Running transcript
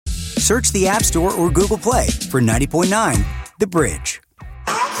Search the App Store or Google Play for 90.9 The Bridge.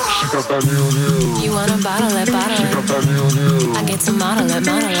 You wanna bottle it, bottle it. I get to model it,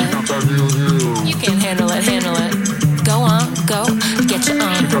 model it. You can handle it. Go on, go, get your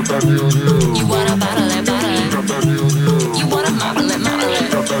own. You wanna bottle it, bottle it. You wanna model it, model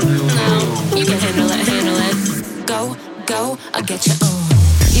it. No, you can handle it. Go, go, I get your own.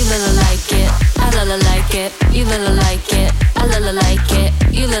 You little like it, I little like it. You little like it, I little like it.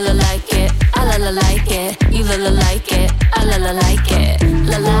 You little like it, I little like it. You little like it, I little like it.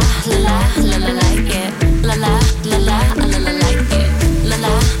 La la la la la la like it. La la la la la la like it. La la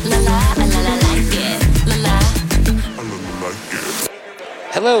la la la la like it. La la la like it.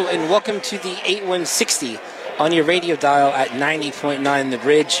 Hello and welcome to the 8160 on your radio dial at 90.9 The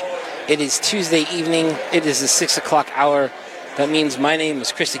Bridge. It is Tuesday evening. It is the 6 o'clock hour. That means my name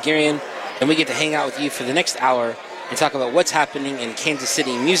is Chris Aguirre, and we get to hang out with you for the next hour and talk about what's happening in Kansas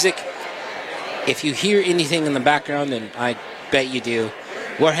City music. If you hear anything in the background, and I bet you do,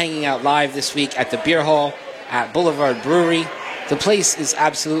 we're hanging out live this week at the Beer Hall at Boulevard Brewery. The place is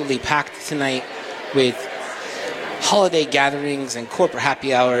absolutely packed tonight with holiday gatherings and corporate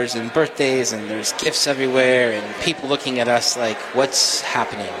happy hours and birthdays, and there's gifts everywhere and people looking at us like, what's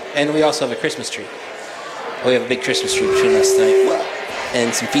happening? And we also have a Christmas tree. We have a big Christmas tree between us tonight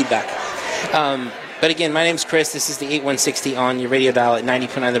and some feedback. But again, my name's Chris. This is the 8160 on your radio dial at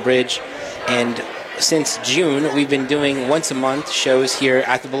 90.9 The Bridge. And since June, we've been doing once a month shows here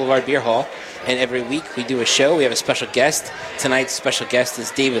at the Boulevard Beer Hall. And every week we do a show. We have a special guest. Tonight's special guest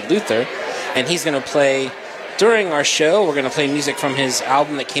is David Luther. And he's going to play, during our show, we're going to play music from his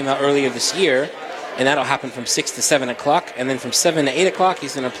album that came out earlier this year. And that'll happen from 6 to 7 o'clock. And then from 7 to 8 o'clock,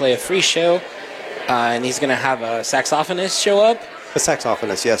 he's going to play a free show. And he's going to have a saxophonist show up. A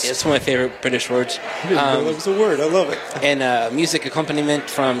saxophonist, yes. It's one of my favorite British words. That was a word. I love it. And music accompaniment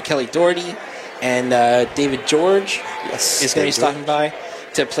from Kelly Doherty. And David George is going to be stopping by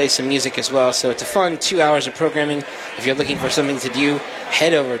to play some music as well. So it's a fun 2 hours of programming. If you're looking for something to do,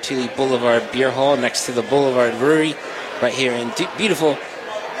 head over to the Boulevard Beer Hall next to the Boulevard Brewery right here in beautiful,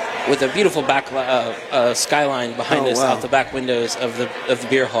 with a beautiful back skyline behind us out the back windows of the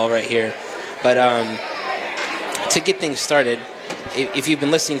beer hall right here. But to get things started, if you've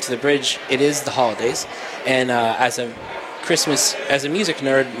been listening to The Bridge, it is the holidays. And as a music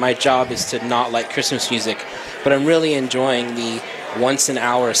nerd, my job is to not like Christmas music. But I'm really enjoying the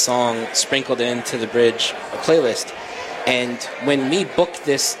once-an-hour song sprinkled into The Bridge playlist. And when we booked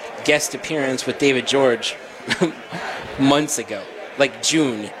this guest appearance with David George months ago, like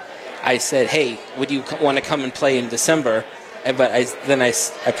June, I said, hey, would you want to come and play in December? But I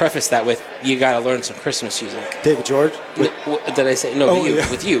prefaced that with, you got to learn some Christmas music. David George? Did I say no?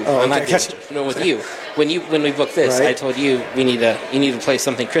 With you. Oh, I'm okay. not David, no, with you. When we booked this, I told you you need to play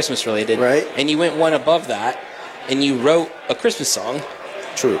something Christmas related. Right. And you went one above that, and you wrote a Christmas song.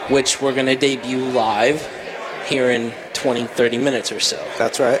 True. Which we're going to debut live here in 20, 30 minutes or so.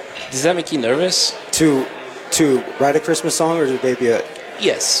 That's right. Does that make you nervous? To write a Christmas song or to debut it?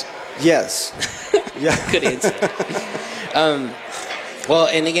 Yes. Yes. Yeah. Good answer. Well,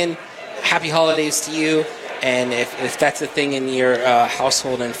 and again, happy holidays to you. And if that's a thing in your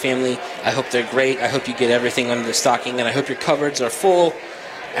household and family, I hope they're great. I hope you get everything under the stocking, and I hope your cupboards are full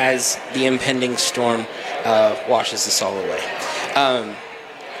as the impending storm washes us all away.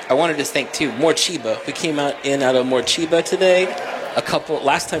 I wanted to thank, too, Morchiba. We came out of Morchiba today.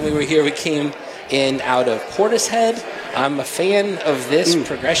 Last time we were here, we came in out of Portishead. I'm a fan of this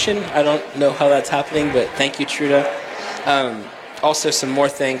progression. I don't know how that's happening, but thank you, Truda. Also, some more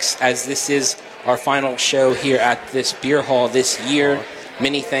thanks, as this is our final show here at this beer hall this year.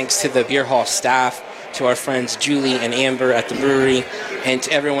 Many thanks to the beer hall staff, to our friends Julie and Amber at the brewery, and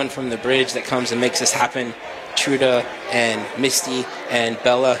to everyone from the Bridge that comes and makes this happen. Truda and Misty and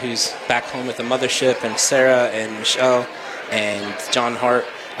Bella, who's back home at the mothership, and Sarah and Michelle and John Hart.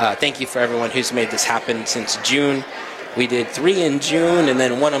 Thank you for everyone who's made this happen since June. We did 3 in June and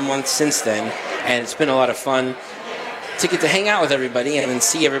then 1 a month since then, and it's been a lot of fun to get to hang out with everybody and then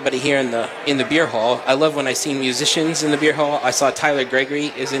see everybody here in the beer hall. I love when I see musicians in the beer hall. I saw Tyler Gregory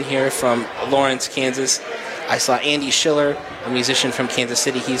is in here from Lawrence, Kansas. I saw Andy Schiller, a musician from Kansas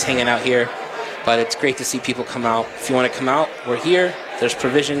City. He's hanging out here. But it's great to see people come out. If you want to come out, we're here. There's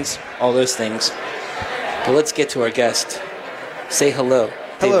provisions, all those things. But let's get to our guest. Say hello.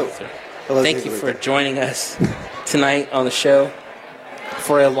 Hello. Hello. Thank you for joining us tonight on the show.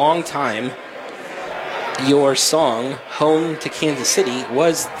 For a long time, your song, Home to Kansas City,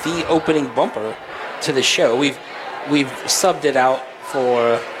 was the opening bumper to the show. We've subbed it out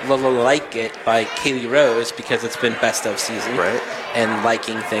for Lola Like It by Kaylee Rose because it's been best of season. Right. And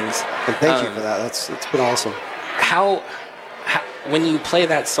liking things. And thank you for that. It's been awesome. How when you play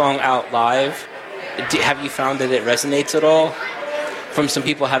that song out live, have you found that it resonates at all from some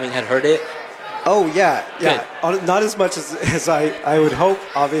people having had heard it? Oh, yeah. Not as much as I would hope,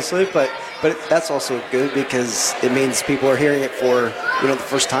 obviously, but that's also good because it means people are hearing it for, the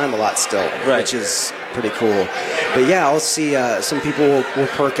first time a lot still, which is pretty cool. But yeah, I'll see some people will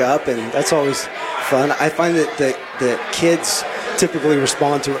perk up, and that's always fun. I find that the kids typically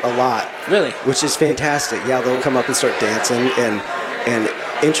respond to it a lot. Really? Which is fantastic. Yeah, they'll come up and start dancing, and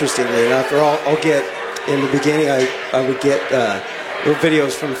interestingly enough, or I'll get, in the beginning, I would get little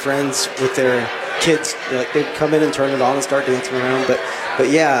videos from friends with their kids. Like, they'd come in and turn it on and start dancing around. But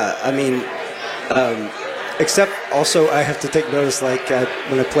yeah, I mean, except also I have to take notice, like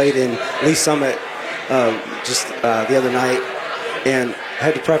when I played in Lee Summit just the other night, and I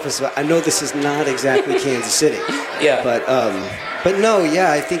had to preface, I know this is not exactly Kansas City. Yeah. But no,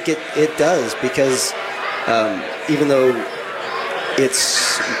 yeah, I think it does, because even though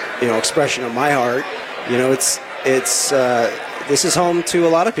it's, expression of my heart, it's this is home to a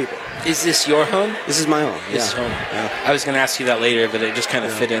lot of people. Is this your home? This is my home. This is home. Yeah. I was going to ask you that later, but it just kind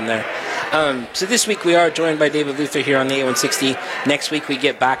of fit in there. So this week we are joined by David Luther here on the 8160. Next week we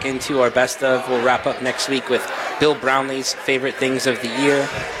get back into our best of. We'll wrap up next week with Bill Brownlee's favorite things of the year.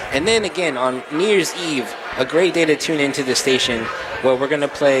 And then again on New Year's Eve, a great day to tune into the station where we're going to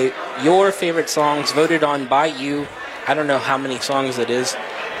play your favorite songs voted on by you. I don't know how many songs it is.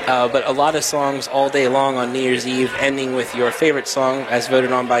 But a lot of songs all day long on New Year's Eve, ending with your favorite song as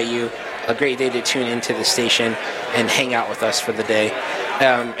voted on by you. A great day to tune into the station and hang out with us for the day.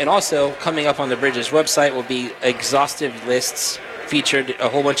 And also, coming up on the Bridges website will be exhaustive lists featured a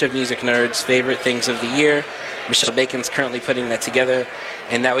whole bunch of music nerds' favorite things of the year. Michelle Bacon's currently putting that together,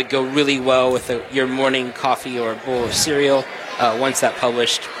 and that would go really well with your morning coffee or a bowl of cereal. Once that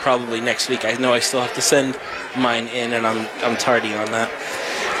published, probably next week. I know I still have to send mine in, and I'm tardy on that.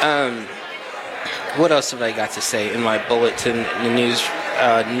 What else have I got to say in my bulletin news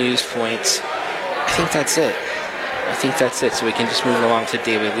points? I think that's it. So we can just move along to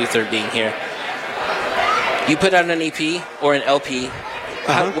David Luther being here. You put out an EP or an LP.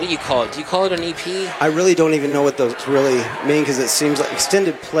 What do you call it? Do you call it an EP? I really don't even know what those really mean, because it seems like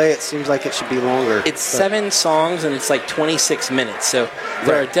extended play. It seems like it should be longer. It's 7 songs and it's like 26 minutes. So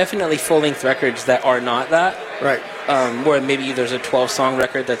there are definitely full-length records that are not that. Right. Where maybe there's a 12-song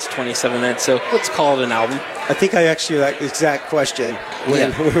record that's 27 minutes. So let's call it an album. I think I asked you that exact question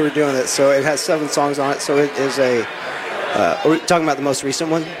when we were doing it. So it has 7 songs on it. So it is a... are we talking about the most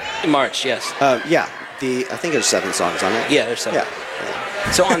recent one? March, yes. Yeah. I think there's 7 songs on it. Yeah, there's 7. Yeah.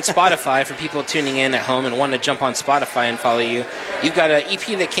 So on Spotify, for people tuning in at home and want to jump on Spotify and follow you, you've got an EP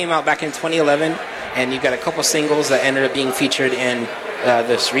that came out back in 2011, and you've got a couple singles that ended up being featured in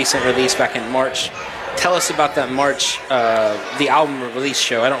this recent release back in March. Tell us about that March, the album release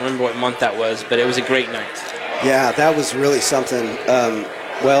show. I don't remember what month that was, but it was a great night. Yeah, that was really something.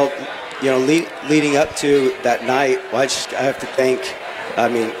 Leading up to that night, I have to thank,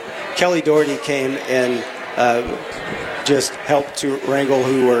 Kelly Doherty came and just helped to wrangle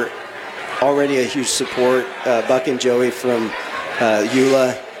who were already a huge support. Buck and Joey from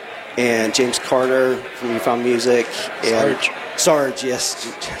Eula, and James Carter from You Found Music. And Sarge, yes,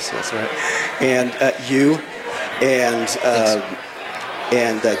 that's right. And you, and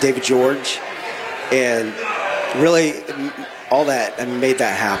David George, and really all that, and made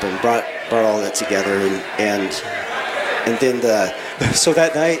that happen. Brought all that together, and then so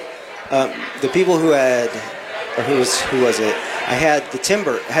that night, the people who had, or who was it? I had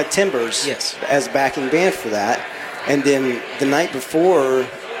Timbers as backing band for that, and then the night before,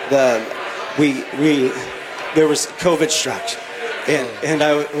 there was COVID struck, and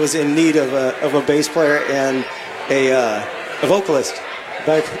I was in need of a bass player and a vocalist,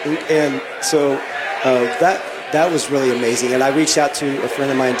 and so that was really amazing. And I reached out to a friend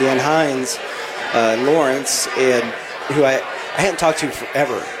of mine, Dan Hines, Lawrence, and who I hadn't talked to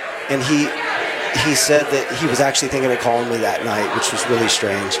forever, and he said that he was actually thinking of calling me that night, which was really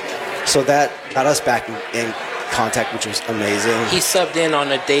strange. So that got us back in contact, which was amazing. He subbed in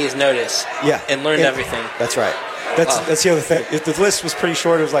on a day's notice. Yeah. And learned everything. That's right. That's the other thing. The list was pretty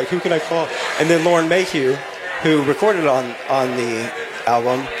short. It was like, who can I call? And then Lauren Mayhew, who recorded on the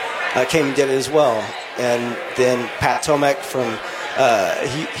album, came and did it as well. And then Pat Tomek from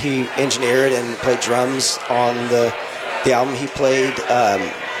he engineered and played drums on the album. He played.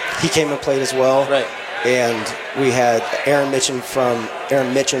 He came and played as well. Right. And we had Aaron Mitchum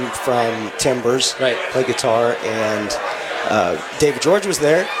from Timbers. Right. Play guitar, and David George was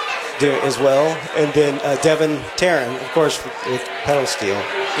there as well, and then Devin Taryn, of course, with pedal steel.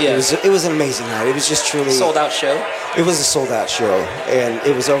 Yeah. It was an amazing night. It was just truly sold out show. It was a sold out show, and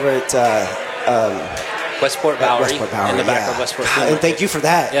it was over at Westport Bowery, in the back yeah. of Westport. And thank you for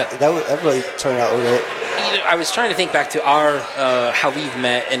that. Yeah. That really turned out great. I was trying to think back to our how we've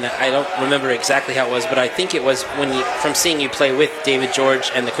met, and I don't remember exactly how it was, but I think it was from seeing you play with David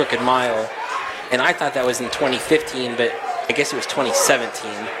George and the Crooked Mile, and I thought that was in 2015, but I guess it was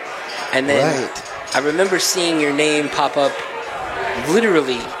 2017. And then I remember seeing your name pop up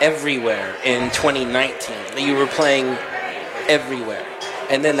literally everywhere in 2019. You were playing everywhere.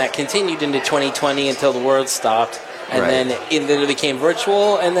 And then that continued into 2020 until the world stopped. And then it became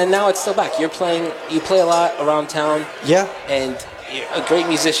virtual, and then now it's still back. You play a lot around town. Yeah. And you're a great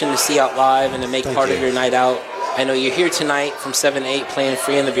musician to see out live and to make part of your night out. I know you're here tonight from 7 to 8 playing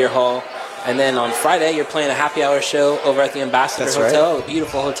free in the beer hall. And then on Friday, you're playing a happy hour show over at the Ambassador Hotel, a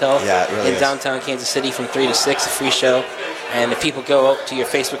beautiful hotel in downtown Kansas City from 3 to 6, a free show. And if people go to your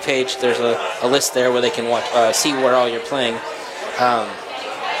Facebook page, there's a list there where they can see where all you're playing.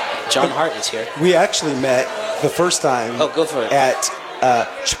 John Hart is here. We actually met the first time go for it. At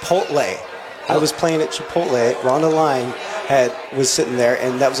Chipotle. I was playing at Chipotle. Rhonda Line was sitting there,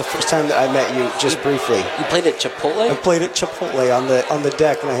 and that was the first time that I met you, just briefly. You played at Chipotle? I played at Chipotle on the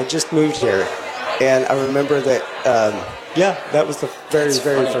deck, and I had just moved here. And I remember that, that was the very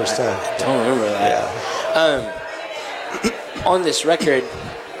first time. I don't remember that. Yeah. On this record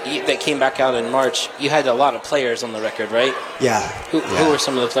that came back out in March, you had a lot of players on the record, right? Yeah. Who were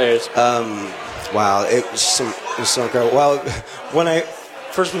some of the players? Wow, it was so incredible. Well, when I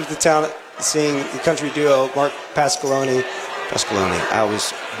first moved to town, seeing the country duo Mark Pasqualoni, I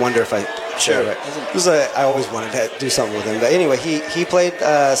always wonder if I said it right. I always wanted to do something with him. But anyway, he played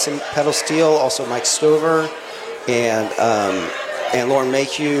some pedal steel, also Mike Stover, and Lauren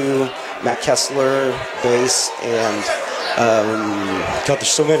Mayhew, Matt Kessler, bass, and God, there's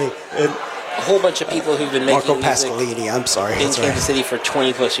so many. And a whole bunch of people who've been making Marco Pasqualini, I'm sorry. In Kansas City for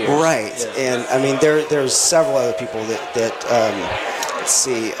 20 plus years. Right. Yeah. And I mean, there's several other people that let's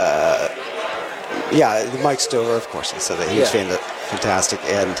see, Mike Stover, of course, I said that. He was fantastic.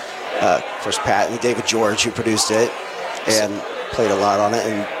 And, of course, Pat and David George, who produced it and played a lot on it.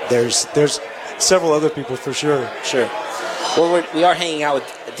 And there's several other people for sure. Sure. Well, we are hanging out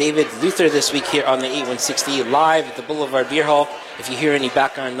with David Luther this week here on the 8160 live at the Boulevard Beer Hall. If you hear any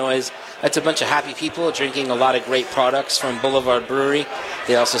background noise, that's a bunch of happy people drinking a lot of great products from Boulevard Brewery.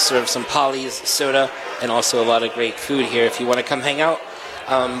 They also serve some Polly's soda and also a lot of great food here if you want to come hang out.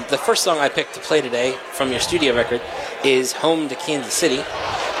 The first song I picked to play today from your studio record is Home to Kansas City.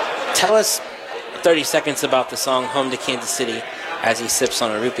 Tell us 30 seconds about the song Home to Kansas City as he sips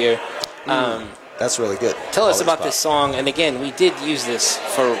on a root beer. That's really good. Tell us about this song. And again, we did use this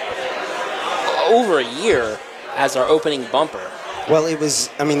for over a year as our opening bumper. Well,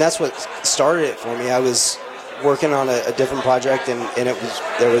 that's what started it for me. I was working on a different project, and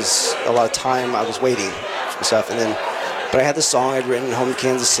there was a lot of time I was waiting for stuff. But I had the song I'd written, Home to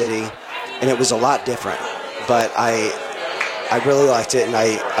Kansas City, and it was a lot different. But I really liked it, and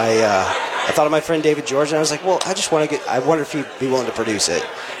I thought of my friend David George, and I was like, well, I wonder if he'd be willing to produce it.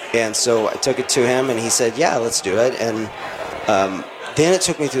 And so I took it to him, and he said, yeah, let's do it. And then it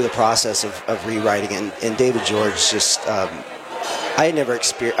took me through the process of rewriting it. And David George just, I had never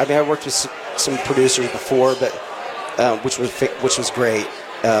experienced. I mean, I worked with some producers before, but which was great.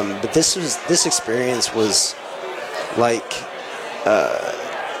 But this experience was like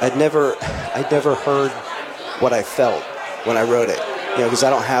I'd never heard what I felt when I wrote it. Because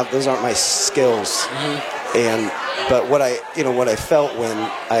those aren't my skills. But what I felt when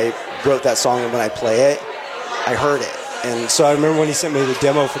I wrote that song and when I play it, I heard it. And so I remember when he sent me the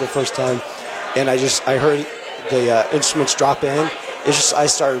demo for the first time, and I heard the instruments drop in. I just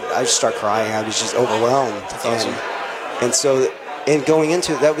started crying. I was just overwhelmed. That's awesome. And so, going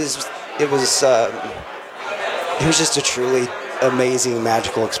into it, it was just a truly amazing,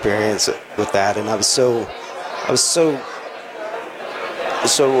 magical experience with that. And I was so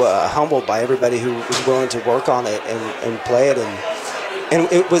humbled by everybody who was willing to work on it and play it,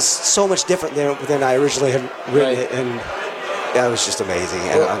 and it was so much different than I originally had written it, and that was just amazing,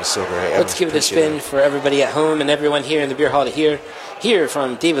 and I was so great. Let's give it a spin for everybody at home and everyone here in the beer hall to hear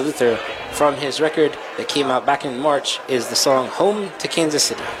from David Luther. From his record that came out back in March is the song Home to Kansas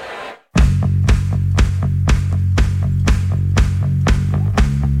City.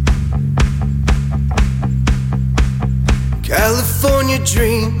 California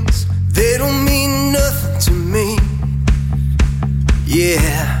dreams, they don't mean nothing to me.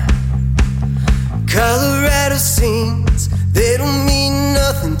 Yeah, Colorado scenes,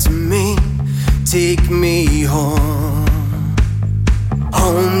 take me home,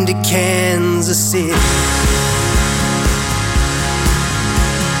 home to Kansas City.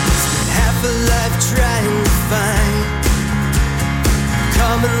 Spent half a life trying to find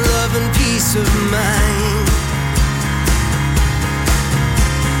common love and peace of mind.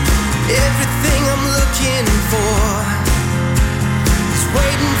 Everything I'm looking for is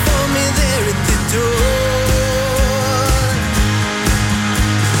waiting for me there at the door.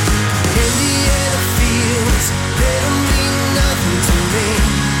 Indiana fields, they don't mean nothing to me.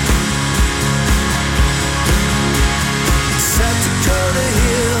 South Dakota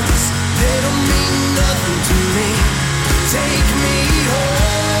hills, they don't mean nothing to me. Take me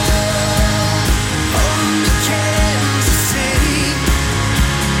home, home to Kansas City.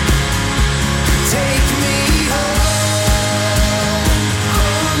 Take me home,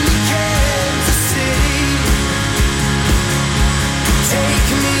 home to Kansas City. Take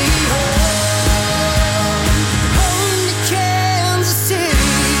me home, home to Kansas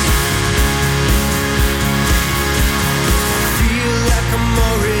City. Feel like I'm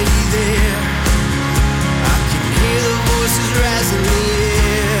already there. I can hear the voices rising in the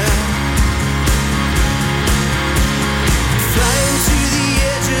air. Flying to the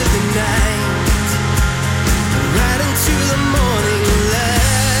edge of the night, right into the morning light.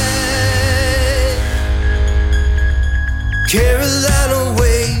 Carolina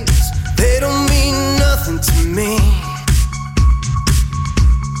waves, they don't mean nothing to me.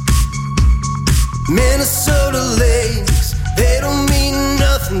 Minnesota lakes, they don't mean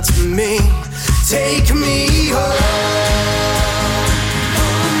nothing to me. Take me home,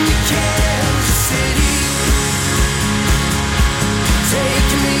 home to Kansas City.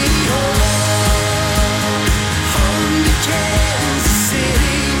 Take me home, home to Kansas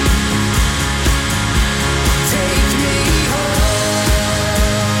City. Take me home,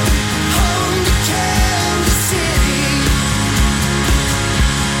 home to Kansas City.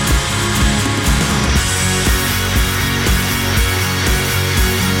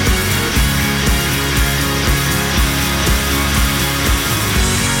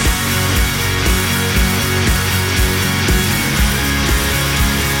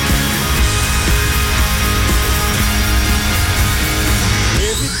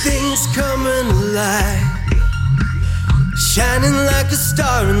 Everything's coming alive, shining like a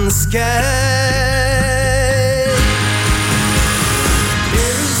star in the sky.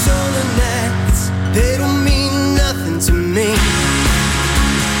 Arizona nights, they don't mean nothing to me.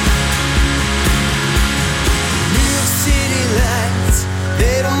 New York City lights,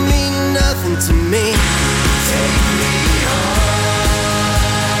 they don't mean nothing to me. Take me home,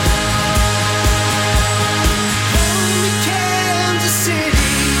 home to Kansas City.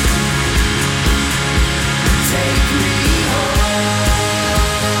 Take me home,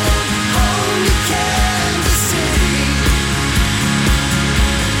 home to Kansas City.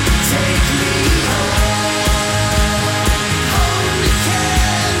 Take me home, home to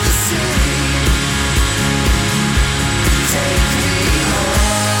Kansas City. Take me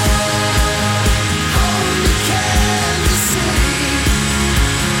home, home to Kansas City.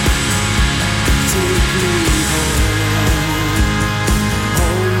 Take me home,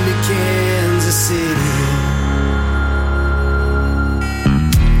 home to Kansas City.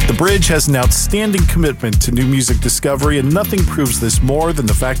 The Bridge has an outstanding commitment to new music discovery, and nothing proves this more than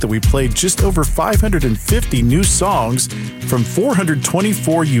the fact that we played just over 550 new songs from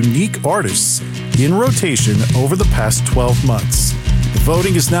 424 unique artists in rotation over the past 12 months. The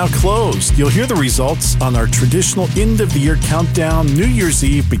voting is now closed. You'll hear the results on our traditional end-of-the-year countdown New Year's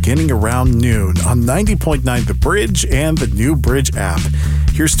Eve beginning around noon on 90.9 The Bridge and the new Bridge app.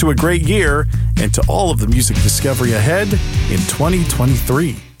 Here's to a great year and to all of the music discovery ahead in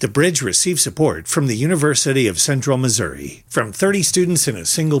 2023. The Bridge receives support from the University of Central Missouri. From 30 students in a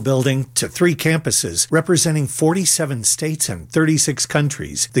single building to 3 campuses representing 47 states and 36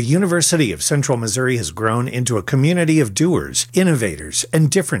 countries, the University of Central Missouri has grown into a community of doers, innovators,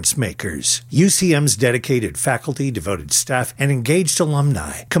 and difference makers. UCM's dedicated faculty, devoted staff, and engaged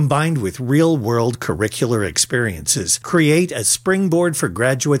alumni, combined with real-world curricular experiences, create a springboard for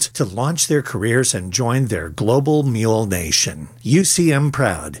graduates to launch their careers and join their global Mule Nation. UCM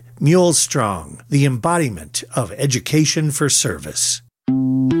proud. Mule Strong, the embodiment of education for service.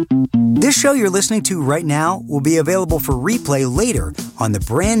 This show you're listening to right now will be available for replay later on the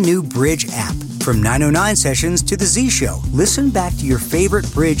brand new Bridge app. From 909 Sessions to The Z Show, listen back to your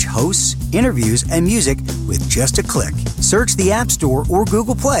favorite Bridge hosts, interviews, and music with just a click. Search the App Store or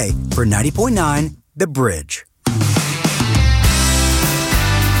Google Play for 90.9 The Bridge.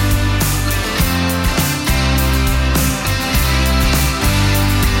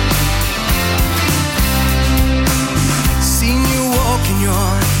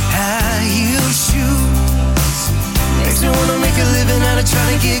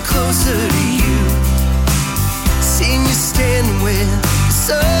 closer to you. Seeing you standing with the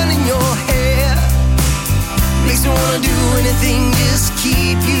sun in your hair makes me wanna do anything, just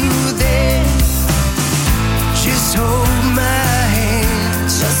keep you there. Just hold my hand,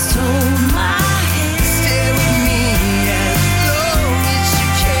 just hold my hand. Stay with me as long as you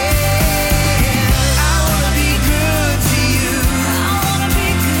can. I wanna be good to you. I wanna be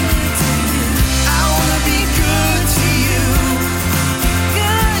good to you. I wanna be good to you.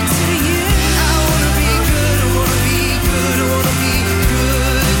 Good to you. I wanna be good, I wanna be good, I wanna be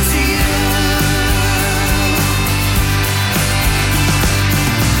good to you.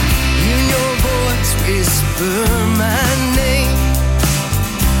 Hear your voice whisper my name.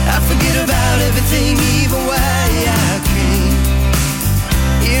 I forget about everything, even why I came.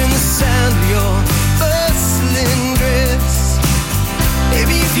 Hearing the sound of your bustling dress.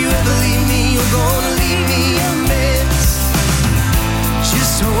 Baby, if you ever leave me, you're gonna leave me a mess.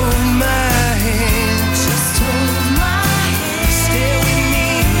 Just hold my hand, just hold my hand. Stay with me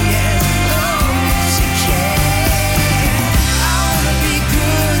as long as you can. I wanna be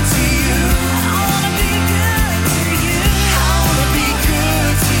good to you. I wanna be good to you. I wanna be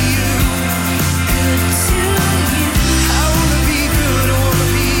good to you. Good to you. I wanna be good, I wanna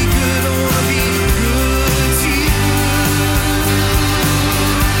be good, I wanna be good to you.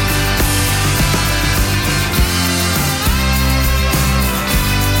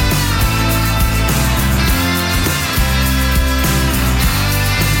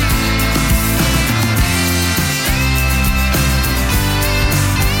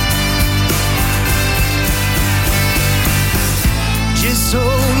 Just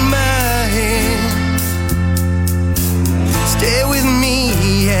hold my hand. Stay with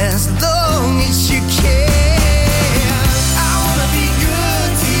me as long as you can. I wanna be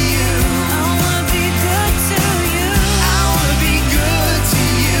good to you. I wanna be good to you. I wanna be good to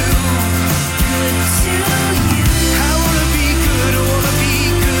you. Good to you. I wanna be good, I wanna be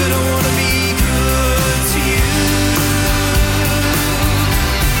good, I wanna be good to you.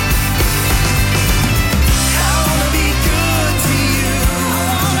 I wanna be good to you. I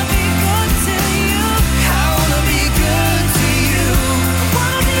wanna be good to you. I wanna be good to you. I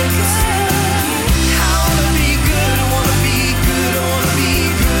wanna be good. I wanna be good. I wanna be good. I wanna be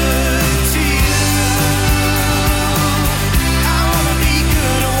good to you. I wanna be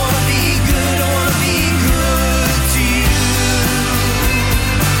good. I wanna be good. I wanna be good to you.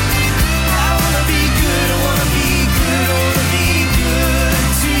 I wanna be good. I wanna be good. I wanna be good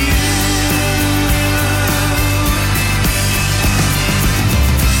to you.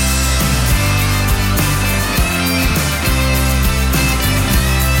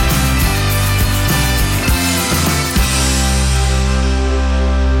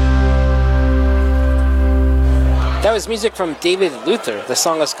 That was music from David Luther. The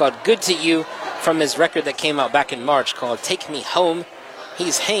song is called Good to You from his record that came out back in March called Take Me Home.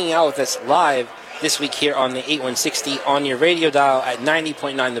 He's hanging out with us live this week here on the 8160 on your radio dial at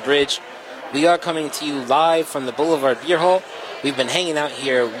 90.9 The Bridge. We are coming to you live from the Boulevard Beer Hall. We've been hanging out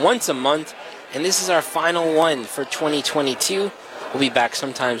here once a month, and this is our final one for 2022. We'll be back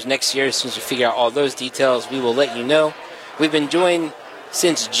sometimes next year. As soon as we figure out all those details, we will let you know. We've been joined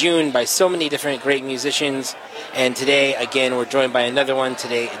since June by so many different great musicians, and today, again, we're joined by another one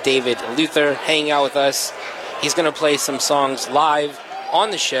today, David Luther, hanging out with us. He's going to play some songs live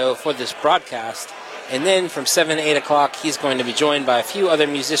on the show for this broadcast, and then from 7 to 8 o'clock, he's going to be joined by a few other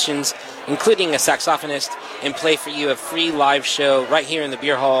musicians, including a saxophonist, and play for you a free live show right here in the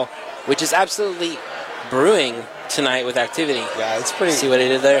beer hall, which is absolutely brewing tonight with activity. Yeah, it's pretty. See what I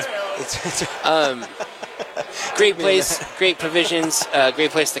did there? It's Great place, great provisions,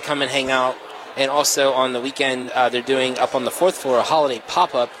 great place to come and hang out. And also on the weekend, they're doing up on the 4th floor a holiday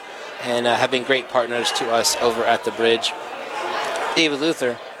pop-up, and have been great partners to us over at the Bridge. David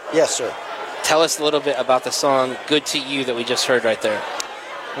Luther. Yes, sir. Tell us a little bit about the song Good to You that we just heard right there.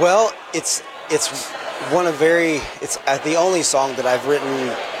 Well, it's the only song that I've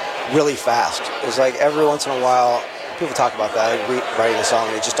written really fast. It's like every once in a while, people talk about that, writing a song,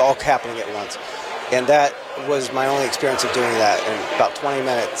 and it's just all happening at once. And that was my only experience of doing that. In about 20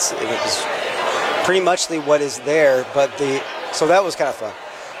 minutes, it was pretty much what is there, so that was kind of fun.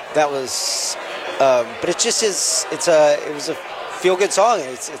 That was, but it just is. It was a feel-good song. And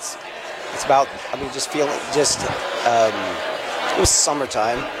it's about. I mean, just feeling. It was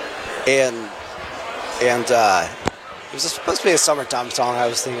summertime, and it was supposed to be a summertime song. I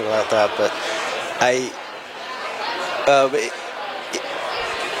was thinking about that, but I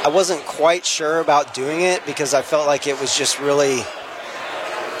wasn't quite sure about doing it because I felt like it was just real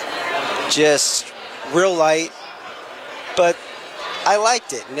light. But I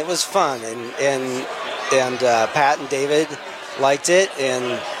liked it, and it was fun, and Pat and David liked it,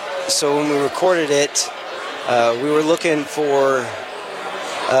 and so when we recorded it, we were looking for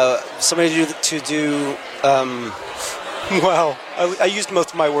somebody to do. Well, I used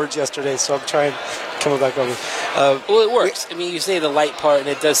most of my words yesterday, so I'm trying to come back over. Well, it works. I mean, you say the light part, and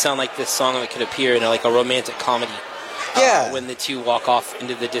it does sound like this song that could appear in like a romantic comedy. Yeah. When the two walk off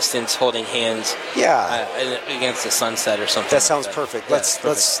into the distance, holding hands. Yeah. Against the sunset or something. That sounds like perfect. Yeah, let's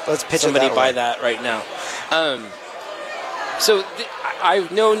pitch somebody it that buy way. that right now. So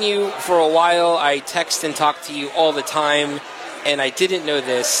I've known you for a while. I text and talk to you all the time, and I didn't know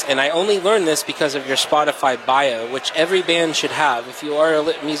this, and I only learned this because of your Spotify bio, which every band should have. If you are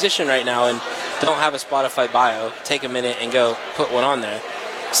a musician right now and don't have a Spotify bio, take a minute and go put one on there.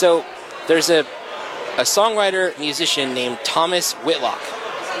 So there's a songwriter musician named Thomas Whitlock,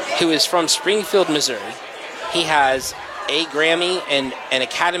 who is from Springfield, Missouri. He has a Grammy and an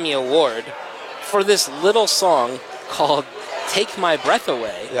Academy Award for this little song called Take My Breath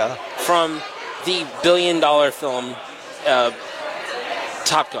Away from the billion-dollar film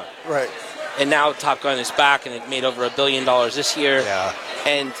Top Gun. Right. And now Top Gun is back, and it made over $1 billion this year. Yeah.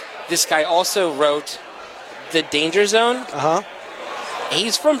 And this guy also wrote The Danger Zone. Uh-huh.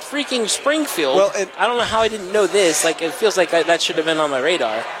 He's from freaking Springfield. Well, I don't know how I didn't know this. Like, it feels like that should have been on my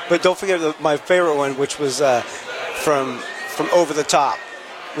radar. But don't forget my favorite one, which was from Over the Top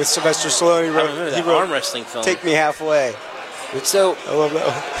with Sylvester Stallone. He wrote arm wrestling film. Take Me Halfway. So I love that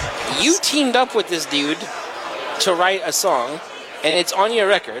one. You teamed up with this dude to write a song, and it's on your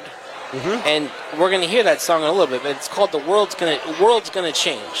record. Mm-hmm. And we're going to hear that song in a little bit. But it's called "The World's Gonna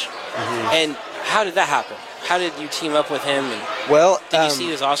Change." Mm-hmm. And how did that happen? How did you team up with him? And did you see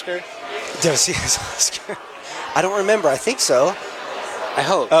his Oscar? Did I see his Oscar? I don't remember. I think so. I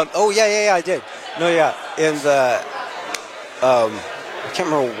hope. Yeah, I did. No, yeah. In the, I can't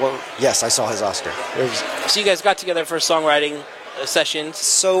remember what. Yes, I saw his Oscar. So you guys got together for songwriting sessions.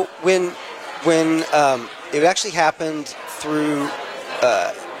 So when it actually happened through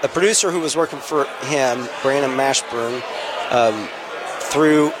a producer who was working for him, Brandon Mashburn,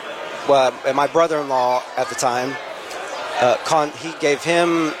 through. And my brother-in-law at the time, he gave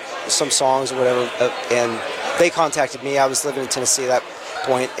him some songs or whatever, and they contacted me. I was living in Tennessee at that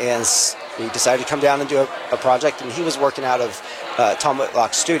point, and we decided to come down and do a project, and he was working out of Tom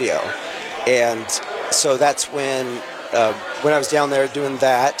Whitlock's studio. And so that's when I was down there doing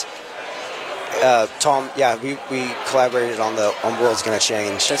that, Tom, we collaborated on World's Gonna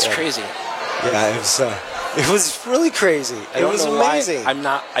Change. That's crazy. Yeah, it was really crazy. It was amazing. How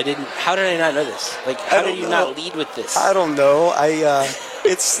did I not know this? Like, how did you not lead with this? I don't know.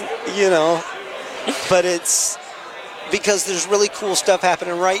 It's, but it's because there's really cool stuff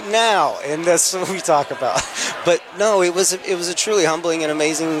happening right now, and that's what we talk about. But no, it was a truly humbling and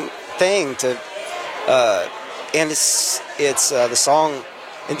amazing thing to, and it's the song,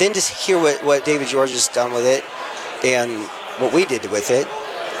 and then just hear what David George has done with it, and what we did with it.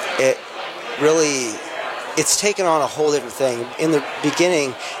 It really. It's taken on a whole different thing. In the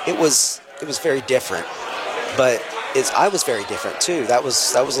beginning, it was very different, but I was very different too. That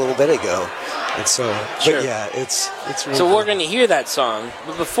was a little bit ago, and so. Sure. But yeah, it's really. So cool. we're going to hear that song,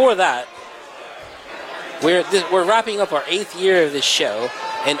 but before that, we're wrapping up our 8th year of this show,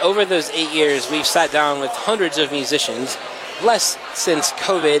 and over those 8 years, we've sat down with hundreds of musicians. Less since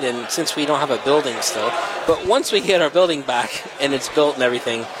COVID and since we don't have a building still, but once we get our building back and it's built and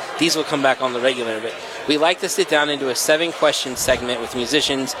everything, these will come back on the regular. But we like to sit down and do a 7-question segment with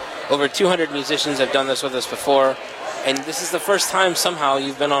musicians. Over 200 musicians have done this with us before, and this is the first time somehow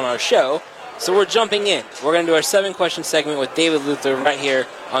you've been on our show, so we're jumping in. We're going to do our 7-question segment with David Luther right here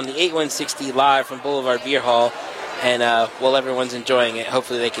on the 8160 live from Boulevard Beer Hall, and while everyone's enjoying it,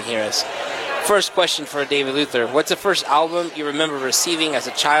 hopefully they can hear us. First question for David Luther. What's the first album you remember receiving as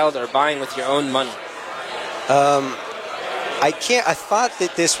a child or buying with your own money? I thought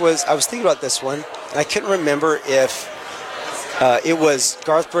that I was thinking about this one, and I couldn't remember if it was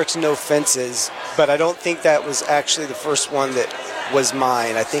Garth Brooks' No Fences, but I don't think that was actually the first one that was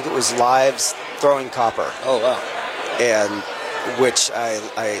mine. I think it was Live's Throwing Copper. Oh, wow. And which I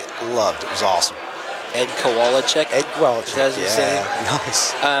loved. It was awesome. Ed Kowalczyk? Ed Kowalczyk, yeah.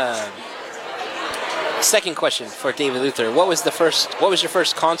 Nice. Second question for David Luther. What was your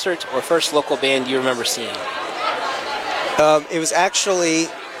first concert or first local band you remember seeing? It was actually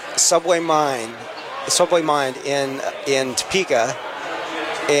Subway Mind in Topeka,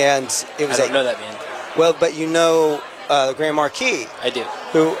 and it was. I don't know that band. Well, but the Grand Marquis. I do.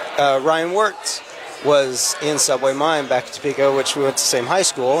 Who Ryan Wirtz was in Subway Mind back in Topeka, which we went to the same high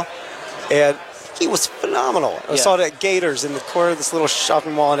school, and he was phenomenal. I saw it at Gators in the corner of this little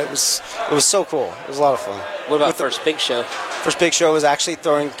shopping mall, and it was so cool. It was a lot of fun. What about first big show? First big show was actually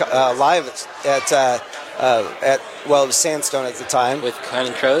throwing live at it was Sandstone at the time. With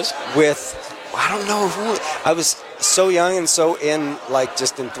Counting Crows? With, I don't know who. I was so young and so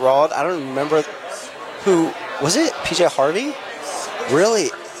just enthralled. I don't remember who. Was it PJ Harvey?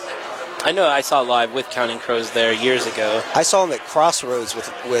 Really? I know I saw it live with Counting Crows there years ago. I saw him at Crossroads with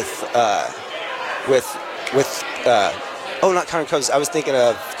not Counting Crows. I was thinking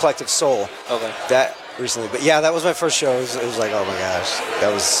of Collective Soul. Okay. That recently. But yeah, that was my first show. It was like, oh my gosh.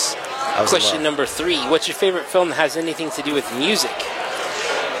 That was Question number 3. What's your favorite film that has anything to do with music?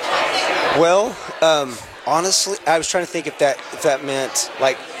 Well, honestly, I was trying to think if that meant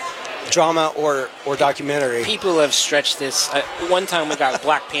like drama or documentary. People have stretched this. One time we got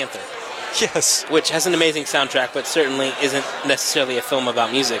Black Panther. Yes. Which has an amazing soundtrack, but certainly isn't necessarily a film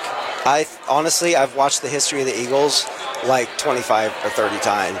about music. I've watched the history of the Eagles like 25 or 30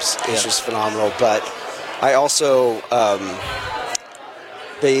 times. It's just phenomenal. But I also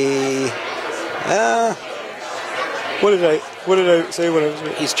what did I say when I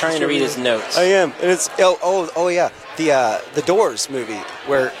was? He's trying to read his notes. I am, and it's the Doors movie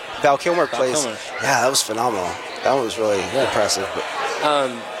where Val Kilmer plays. Yeah, that was phenomenal. That one was really impressive. But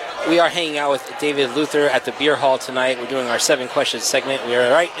we are hanging out with David Luther at the beer hall tonight. We're doing our 7 questions segment. We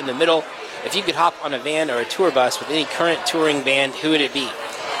are right in the middle. If you could hop on a van or a tour bus with any current touring band, who would it be?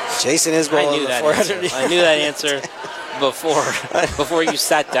 Jason Isbell. I knew that answer before you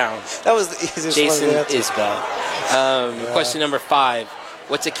sat down. That was the easiest Jason one to answer. Isbell. Question number 5.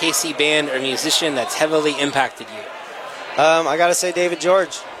 What's a KC band or musician that's heavily impacted you? I gotta say David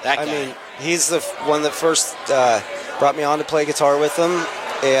George. That guy. I mean, he's the one that first brought me on to play guitar with him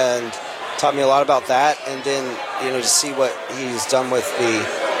and taught me a lot about that. And then to see what he's done with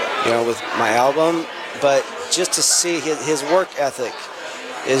with my album, but just to see his work ethic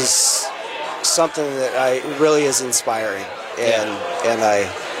is something that really is inspiring. And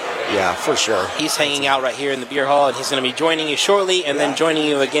for sure. He's hanging out right here in the beer hall, and he's going to be joining you shortly, and then joining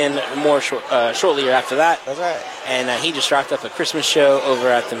you again shortly after that. That's right. And he just wrapped up a Christmas show over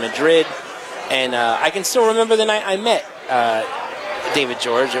at the Madrid, and I can still remember the night I met David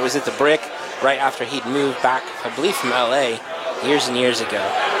George. It was at the Brick right after he'd moved back, I believe, from LA years and years ago.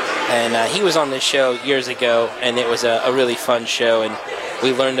 And he was on this show years ago, and it was a really fun show, and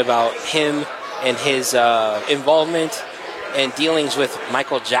we learned about him and his involvement and dealings with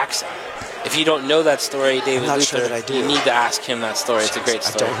Michael Jackson. If you don't know that story, David Luther, you need to ask him that story. It's a great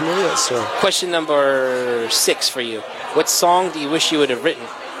story. I don't know that story. Question number 6 for you. What song do you wish you would have written?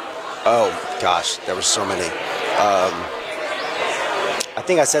 Oh, gosh, there were so many. I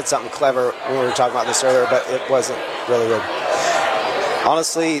think I said something clever when we were talking about this earlier, but it wasn't really good.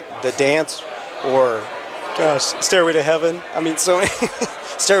 Honestly, The Dance or, Stairway to Heaven. I mean, so many.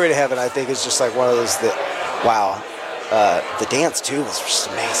 Stairway to Heaven, I think, is just like one of those that, wow. The Dance, too, was just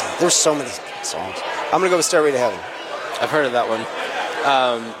amazing. There's so many songs. I'm going to go with Stairway to Heaven. I've heard of that one.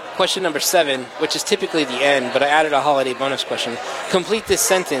 Question number 7, which is typically the end, but I added a holiday bonus question. Complete this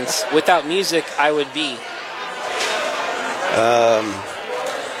sentence. Without music, I would be...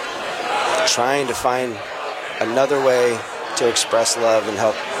 trying to find another way to express love and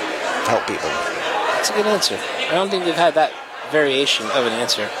help people. That's a good answer. I don't think we've had that variation of an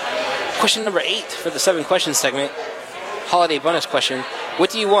answer. Question number 8 for the 7 questions segment. Holiday bonus question. What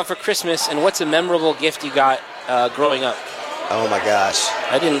do you want for Christmas, and what's a memorable gift you got growing up? Oh my gosh.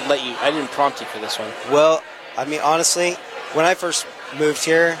 I didn't prompt you for this one. Well, I mean, honestly, when I first moved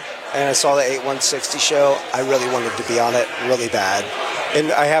here and I saw the 8160 show, I really wanted to be on it really bad.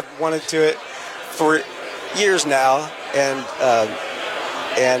 And I have wanted to it for years now, and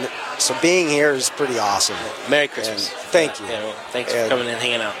so being here is pretty awesome. Merry Christmas. And thank you. Yeah, well, thanks for coming and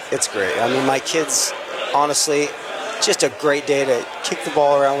hanging out. It's great. I mean, my kids, honestly, just a great day to kick the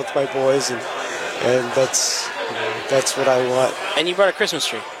ball around with my boys, and that's what I want. And you brought a Christmas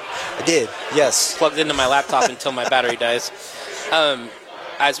tree. I did, yes. Plugged into my laptop until my battery dies.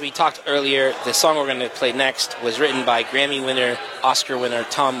 As we talked earlier, the song we're going to play next was written by Grammy winner, Oscar winner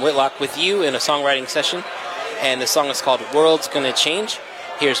Tom Whitlock with you in a songwriting session. And the song is called World's Gonna Change.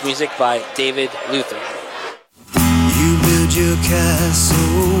 Here's music by David Luther. You build your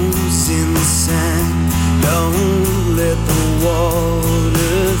castles in the sand. Don't let the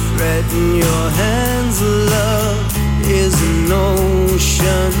water threaten your hands. Love is an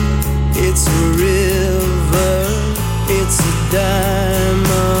ocean. It's a river. It's a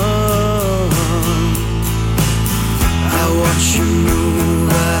diamond. I watch you move,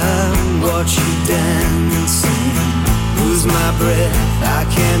 I watch you dance. Lose my breath, I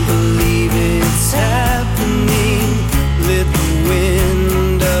can't believe it's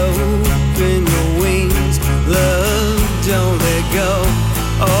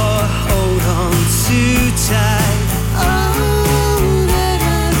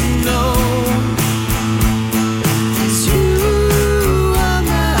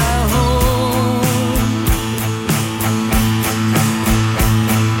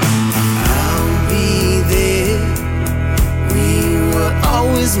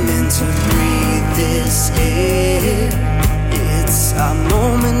is meant to breathe this air. It's our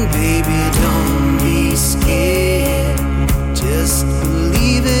moment, baby, don't be scared. Just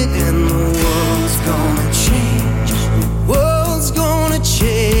believe it and the world's gonna change. The world's gonna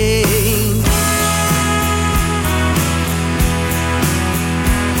change.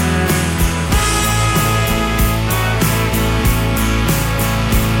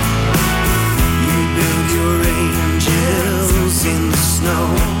 You build your angels in the snow.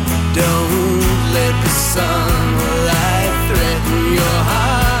 Don't let the sunlight threaten your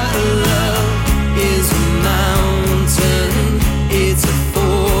heart. Love is a mountain, it's a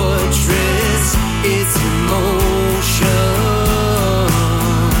fortress, it's emotion.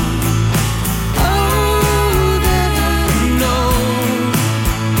 All that I know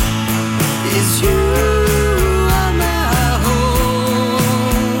is you are my home.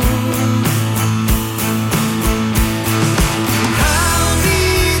 I'll be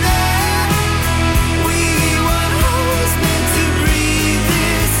there. We were always meant to breathe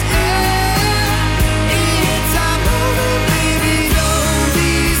this air. It's our moment, baby, don't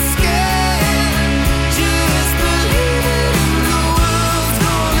be scared. Just believe it and the world's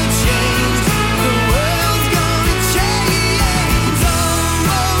gonna change. The world's gonna change.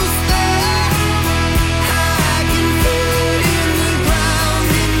 Almost there. I can feel it in the ground,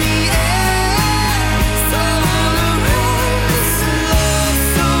 in the air. It's all around us, love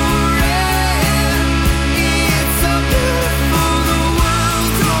so rare. It's so beautiful, the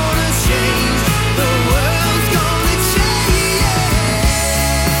world's gonna change. The world's gonna change.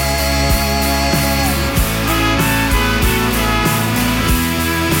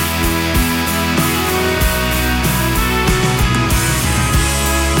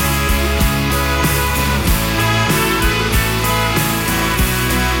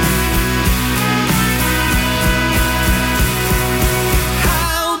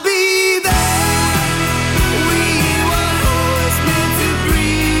 I'll be there. We were always meant to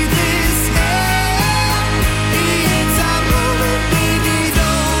breathe this air. It's our moment, baby,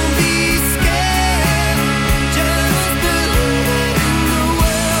 don't be scared. Just believe it and the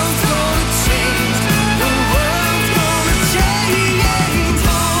world's gonna change. The world's gonna change.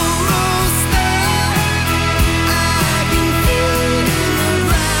 Almost there. I can feel it in the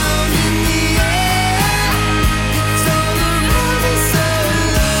ground, in the air. It's all around us,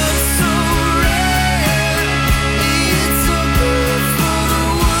 love so rare. It's so beautiful, the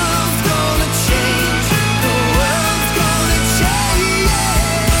world's gonna change. The world's gonna change.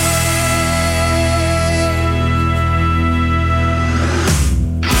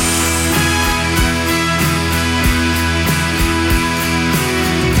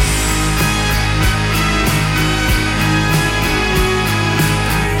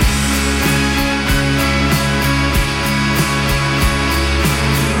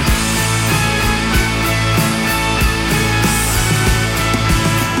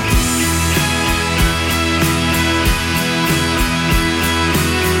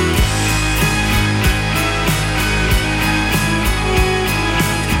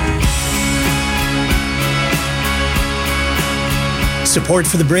 Support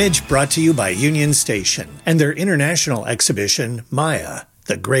for The Bridge brought to you by Union Station and their international exhibition, Maya,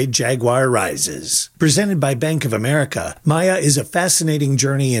 The Great Jaguar Rises. Presented by Bank of America, Maya is a fascinating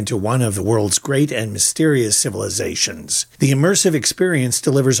journey into one of the world's great and mysterious civilizations. The immersive experience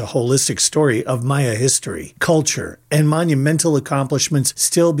delivers a holistic story of Maya history, culture, and monumental accomplishments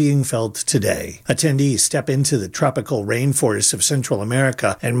still being felt today. Attendees step into the tropical rainforests of Central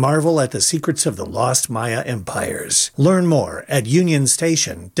America and marvel at the secrets of the lost Maya empires. Learn more at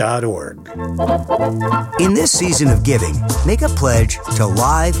unionstation.org. In this season of giving, make a pledge to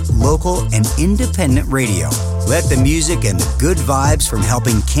live, local, and independent radio. Let the music and the good vibes from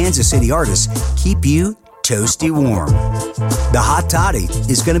helping Kansas City artists keep you toasty warm. The hot toddy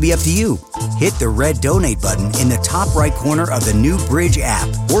is going to be up to you. Hit the red donate button in the top right corner of the new Bridge app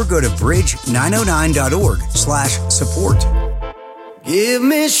or go to bridge909.org/support. Give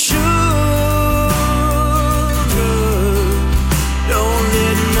me sugar. Don't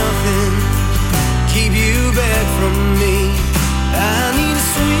let nothing keep you back from me. I need a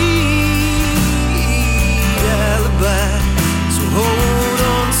sweet alibi. So hold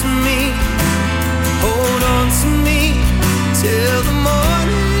on to me. Hold on to me till the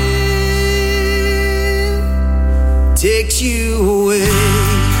morning takes you away.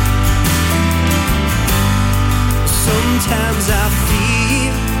 Sometimes I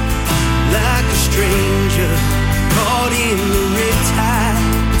feel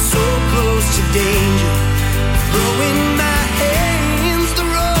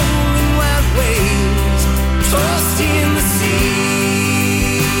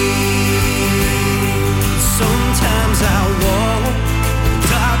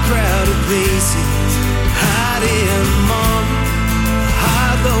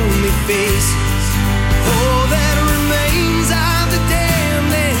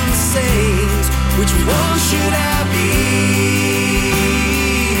one should I be?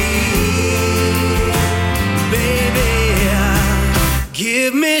 Baby,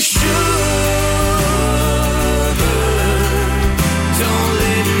 give me sugar. Don't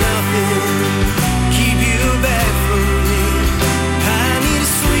let nothing keep you back from me. I need a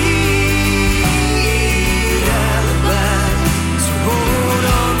sweet alibi. So hold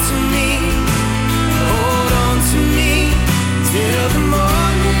on to me till the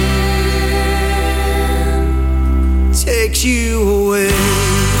morning takes you away.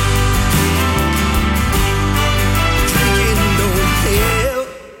 Drinking don't help,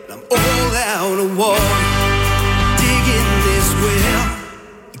 I'm all out of water. Digging this well,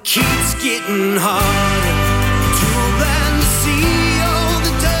 it keeps getting harder. Too blind to see all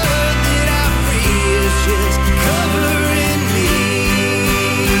the dirt that I free is just covering me.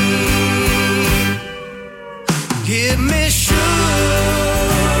 Give me sugar.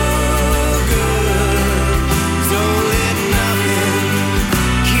 Don't let nothing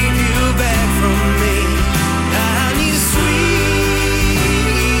keep you back from me. I need a sweet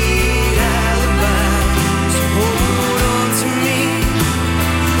alibi. So hold on to me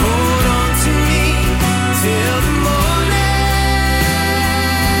till the morning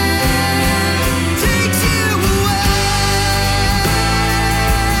takes you away.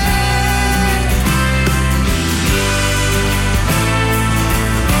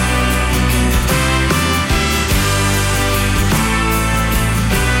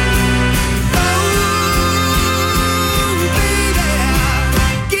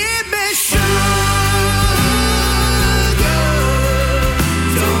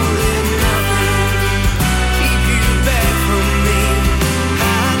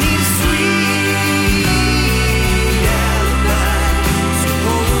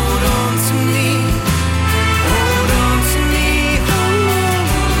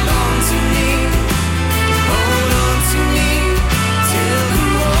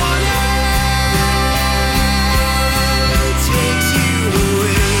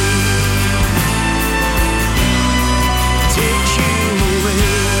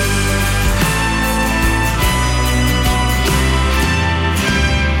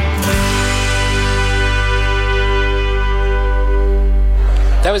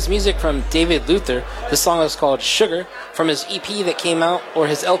 That was music from David Luther. The song was called Sugar, from his EP that came out, or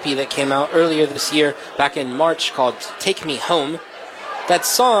his LP that came out earlier this year, back in March, called Take Me Home. That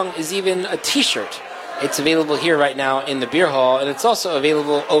song is even a t-shirt. It's available here right now in the beer hall, and it's also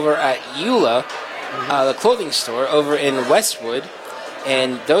available over at Eula, the clothing store over in Westwood.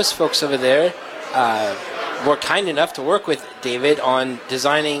 And those folks over there were kind enough to work with David on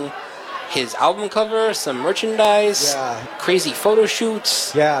designing his album cover, some merchandise, crazy photo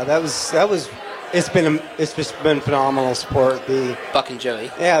shoots. Yeah, that was. It's just been phenomenal support. The Buck and Joey.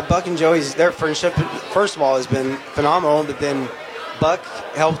 Yeah, Buck and Joey's, their friendship, first of all, has been phenomenal. But then Buck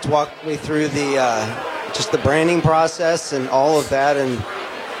helped walk me through the just the branding process and all of that, and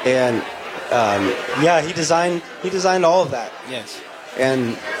he designed all of that. Yes.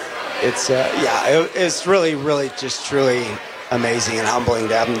 And it's really, really, just truly amazing and humbling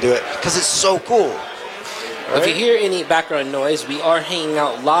to have him do it because it's so cool. Right? If you hear any background noise, we are hanging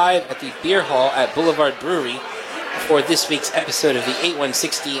out live at the beer hall at Boulevard Brewery for this week's episode of the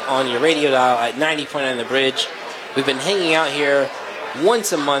 8160 on your radio dial at 90.9 The Bridge. We've been hanging out here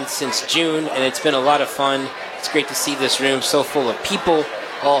once a month since June, and it's been a lot of fun. It's great to see this room so full of people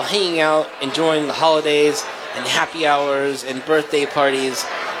all hanging out, enjoying the holidays and happy hours and birthday parties,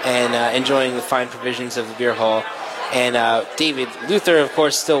 and enjoying the fine provisions of the beer hall. And David Luther, of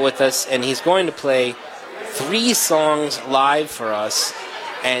course, still with us, and he's going to play 3 songs live for us.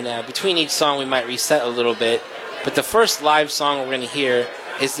 And between each song, we might reset a little bit. But the first live song we're going to hear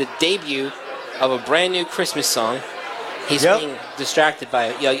is the debut of a brand new Christmas song. He's being distracted by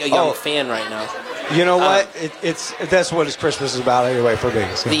a young fan right now. You know what? That's what Christmas is about anyway for me.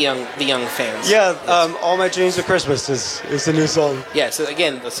 So. The young fans. Yeah, All My Dreams of Christmas is the new song. Yeah, so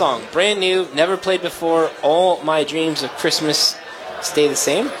again, the song, brand new, never played before, All My Dreams of Christmas Stay the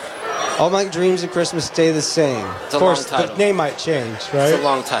Same? All My Dreams of Christmas Stay the Same. It's a long title. The name might change, right? It's a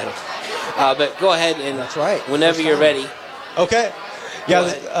long title. But go ahead and that's right. Whenever you're ready. Okay. Yeah.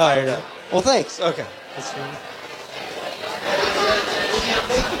 Fire it up. Well, thanks. Okay. That's fine.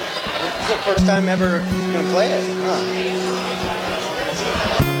 This is the first time ever going to play it.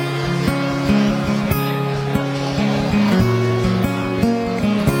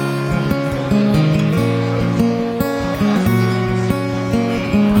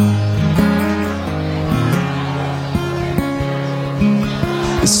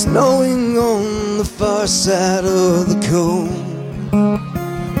 It's snowing on the far side of the cone.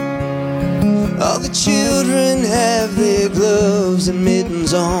 All the children have their gloves and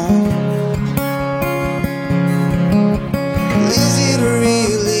mittens on. Is it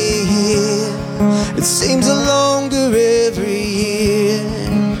really here? It seems longer every year.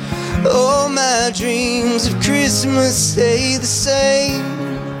 All my dreams of Christmas stay the same.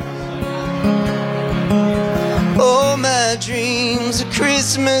 All my dreams of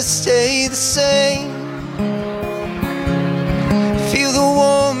Christmas stay the same. Feel the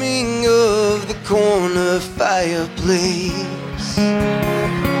warming of the corner fireplace,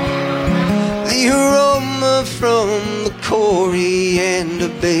 the aroma from the coriander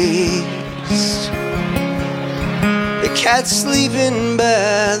base, the cat sleeping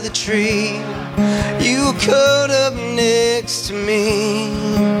by the tree, you curled up next to me.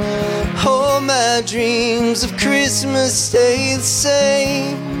 All my dreams of Christmas stay the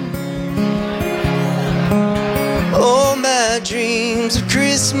same. All my dreams of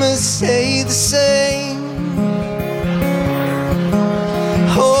Christmas stay the same.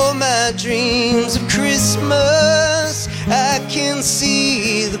 All my dreams of Christmas, I can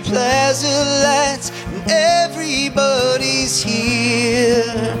see the plaza lights and everybody's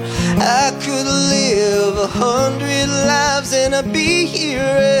here. I could live 100 lives and I'd be here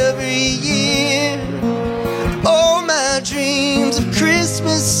every year. All my dreams of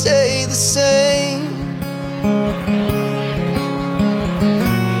Christmas stay the same.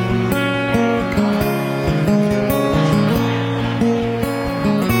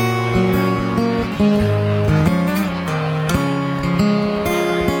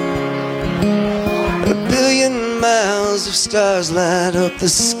 A billion miles of stars light up the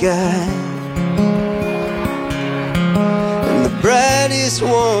sky, and the brightest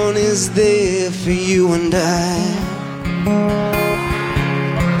one is there for you and I.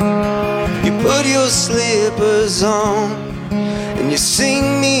 You put your slippers on and you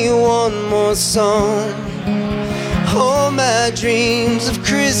sing me one more song. All my dreams of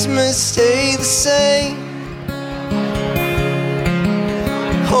Christmas stay the same.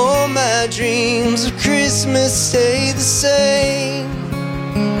 All my dreams of Christmas stay the same.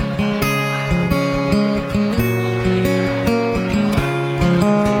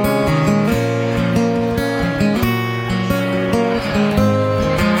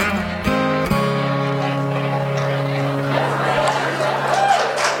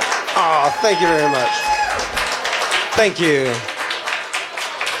 Thank you very much. Thank you.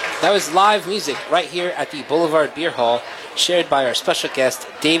 That was live music right here at the Boulevard Beer Hall, shared by our special guest,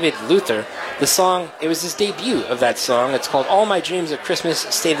 David Luther. The song, it was his debut of that song. It's called All My Dreams of Christmas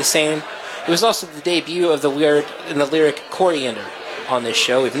Stay the Same. It was also the debut of the lyric Coriander on this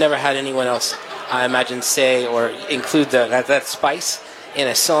show. We've never had anyone else, I imagine, say or include that spice in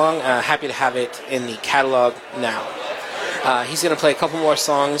a song. Happy to have it in the catalog now. He's going to play a couple more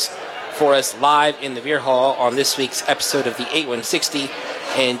songs for us live in the Beer Hall on this week's episode of the 8160.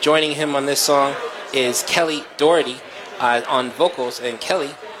 And joining him on this song is Kelly Doherty on vocals. And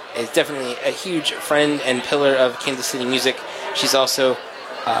Kelly is definitely a huge friend and pillar of Kansas City music. She's also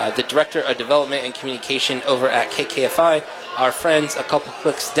the Director of Development and Communication over at KKFI, our friends a couple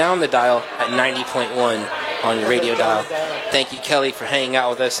clicks down the dial at 90.1 on your radio dial. Thank you, Kelly, for hanging out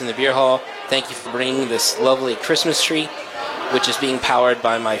with us in the Beer Hall. Thank you for bringing this lovely Christmas tree, which is being powered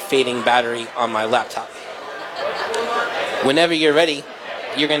by my fading battery on my laptop. Whenever you're ready,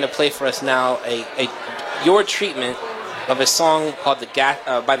 you're going to play for us now your treatment of a song called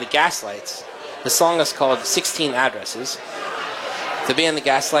by the Gaslights. The song is called 16 Addresses. The band The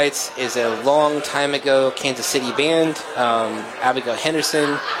Gaslights is a long time ago Kansas City band. Abigail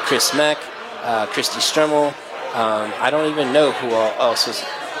Henderson, Chris Meck, Christy Stremmel. I don't even know who else was.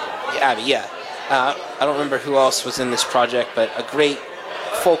 Abby, yeah. I don't remember who else was in this project, but a great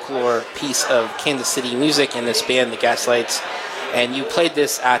folklore piece of Kansas City music in this band, The Gaslights. And you played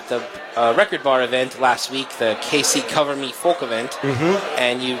this at the Record Bar event last week, the KC Cover Me Folk event. Mm-hmm.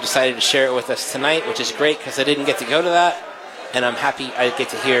 And you decided to share it with us tonight, which is great because I didn't get to go to that. And I'm happy I get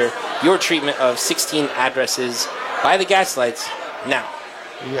to hear your treatment of 16 Addresses by The Gaslights now.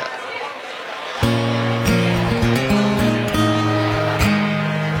 Yeah.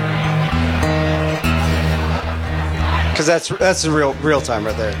 Because that's the real time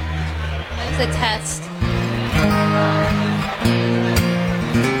right there. It's a test.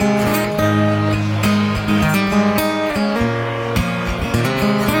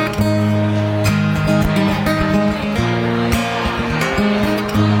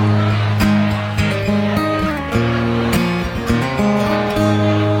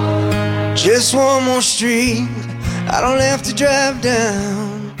 Just one more street I don't have to drive down.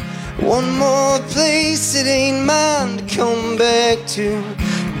 One more place it ain't mine to come back to.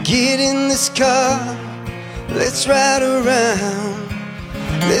 Get in this car, let's ride around.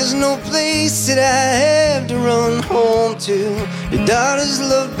 There's no place that I have to run home to. Your daughters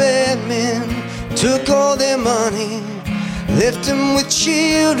love Batman, took all their money, left them with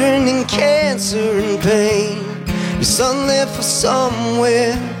children and cancer and pain. Your son left for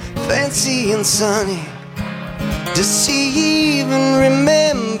somewhere fancy and sunny. Does he even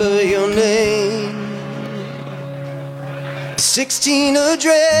remember your name? 16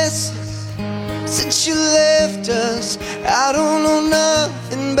 addresses since you left us. I don't know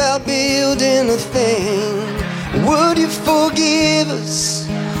nothing about building a thing. Would you forgive us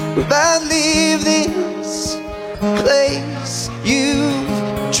if I leave this place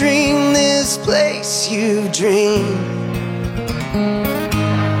you've dreamed, this place you've dreamed?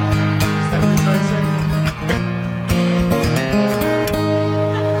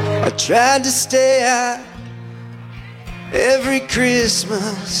 I tried to stay out every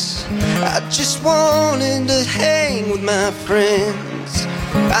Christmas. I just wanted to hang with my friends.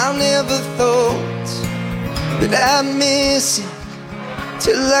 I never thought that I'd miss it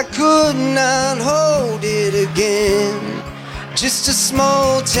till I could not hold it again. Just a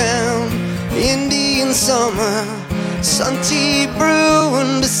small town, Indian summer, sun tea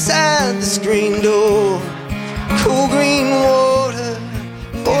brewing beside the screen door, cool green water,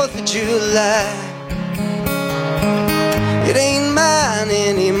 4th of July. It ain't mine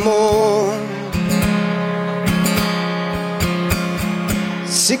anymore.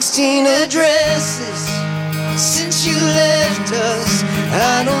 16 addresses since you left us.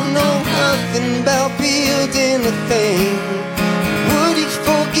 I don't know nothing about building a thing. Would you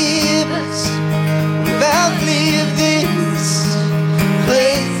forgive us about leave this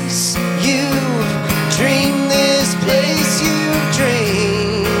place you've dreamed, this place you've dreamed?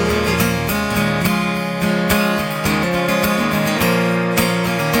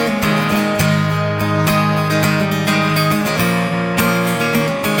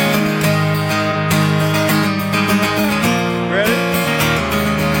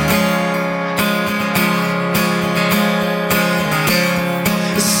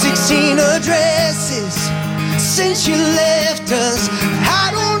 Addresses since you left us.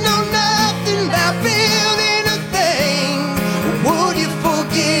 I don't know nothing about building a thing. Would you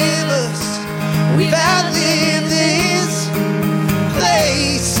forgive us? We've outlived this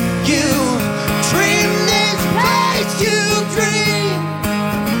place you dreamed, this place you dreamed,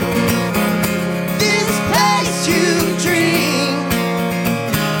 this place you dreamed,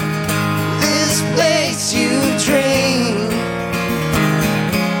 this place you dreamed.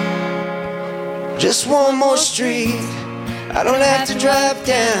 Just one more street, I don't have to drive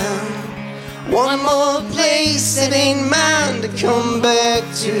down. One more place that ain't mine to come back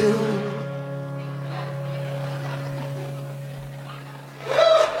to.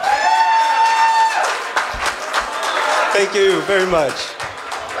 Thank you very much.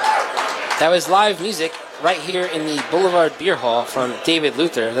 That was live music right here in the Boulevard Beer Hall from David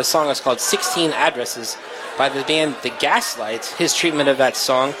Luther. The song is called 16 Addresses by the band The Gaslights. His treatment of that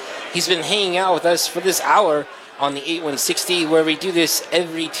song. He's been hanging out with us for this hour on the 8160, where we do this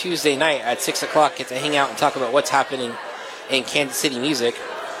every Tuesday night at 6 o'clock. Get to hang out and talk about what's happening in Kansas City music.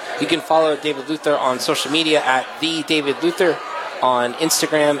 You can follow David Luther on social media at The David Luther on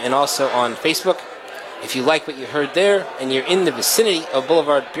Instagram and also on Facebook. If you like what you heard there and you're in the vicinity of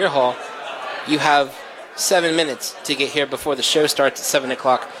Boulevard Beer Hall, you have 7 minutes to get here before the show starts at 7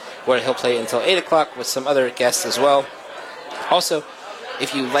 o'clock, where he'll play until 8 o'clock with some other guests as well. Also,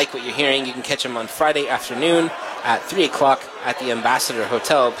 if you like what you're hearing, you can catch him on Friday afternoon at 3 o'clock at the Ambassador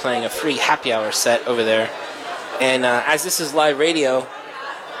Hotel, playing a free happy hour set over there. And as this is live radio,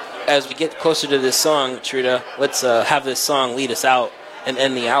 as we get closer to this song, Truda, let's have this song lead us out and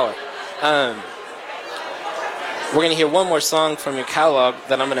end the hour. We're going to hear one more song from your catalog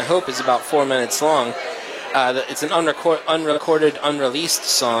that I'm going to hope is about 4 minutes long. It's an unrecorded, unreleased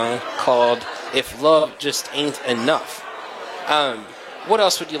song called If Love Just Ain't Enough. What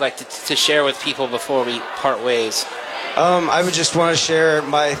else would you like to share with people before we part ways? I would just want to share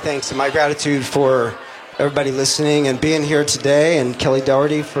my thanks and my gratitude for everybody listening and being here today, and Kelly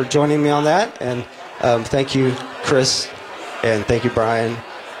Doherty for joining me on that. And thank you, Chris, and thank you, Brian,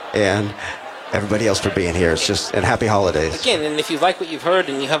 and everybody else for being here. It's just, and happy holidays. Again, and if you like what you've heard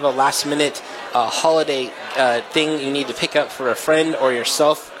and you have a last-minute holiday thing you need to pick up for a friend or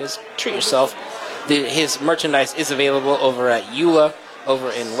yourself, because treat yourself, his merchandise is available over at Eula,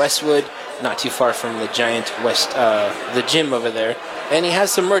 over in Westwood, not too far from the giant the gym over there. And he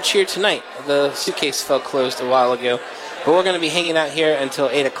has some merch here tonight. The suitcase fell closed a while ago, but we're going to be hanging out here until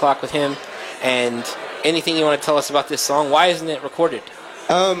 8 o'clock with him. And anything you want to tell us about this song? Why isn't it recorded?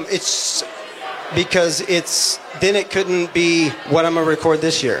 It's because then it couldn't be what I'm gonna record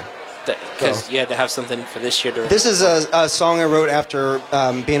this year. Because you had to have something for this year to. This is a song I wrote after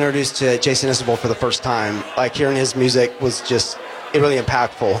being introduced to Jason Isbell for the first time. Like hearing his music was just really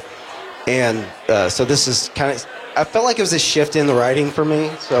impactful, and so this is kind of. I felt like it was a shift in the writing for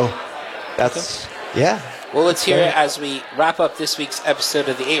me. So that's yeah. Well, let's hear it as we wrap up this week's episode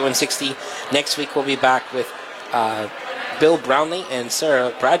of the 8160. Next week we'll be back with Bill Brownlee and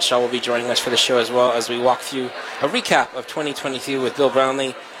Sarah Bradshaw will be joining us for the show as well as we walk through a recap of 2022 with Bill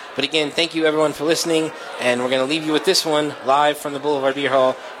Brownlee. But again, thank you everyone for listening, and we're going to leave you with this one live from the Boulevard Beer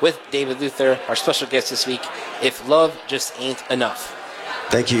Hall with David Luther, our special guest this week, If Love Just Ain't Enough.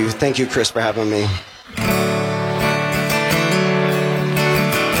 Thank you, Chris, for having me.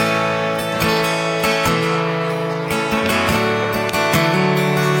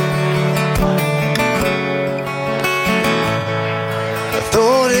 I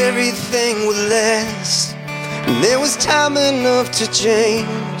thought everything would last, and there was time enough to change.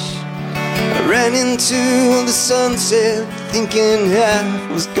 I ran into the sunset thinking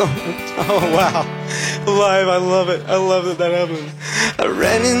I was gone. Oh, wow. Live, I love it. I love that happened. I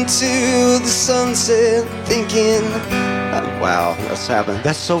ran into the sunset thinking, wow, that's happened.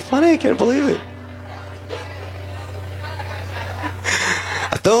 That's so funny. I can't believe it.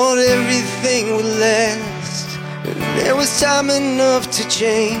 I thought everything would last, and there was time enough to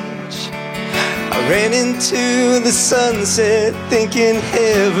change. I ran into the sunset thinking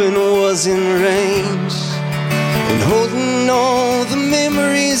heaven was in range, and holding all the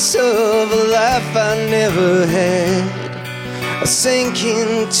memories of a life I never had. I sank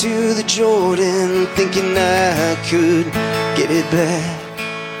into the Jordan thinking I could get it back.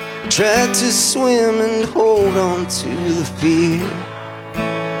 Tried to swim and hold on to the fear,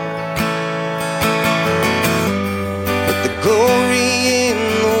 but the glory in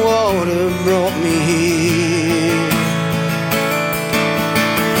the water brought me here.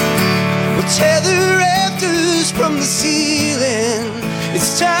 We'll tear the rafters from the ceiling.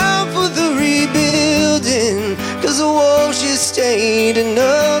 It's time for the rebuilding, 'cause the walls just ain't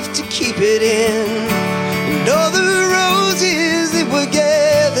enough to keep it in. And all the roses that were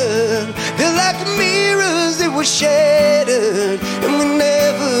gathered, they're like mirrors that were shattered, and we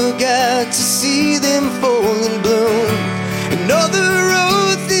never got to see them fall in bloom. And all the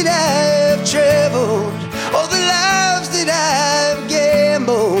roads that I've traveled, all the lives that I've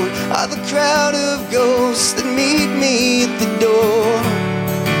gambled, are the crowd of ghosts that meet me at the door.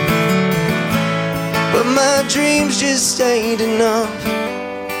 But my dreams just ain't enough,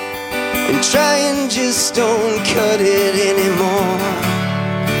 and trying just don't cut it anymore.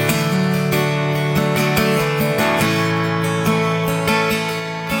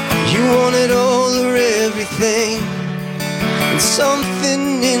 You wanted all or everything, and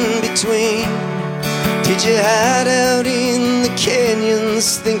something in between. Did you hide out in the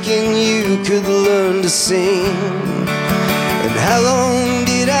canyons thinking you could learn to sing? And how long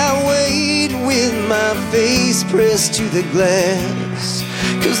did I wait with my face pressed to the glass?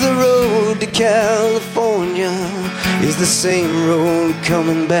 'Cause the road to California is the same road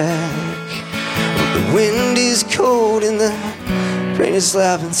coming back. The wind is cold and the rain is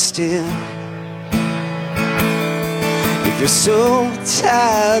loud and still. If you're so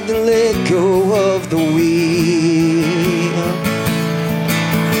tired, then let go of the wheel.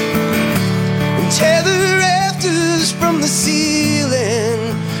 And tear the rafters from the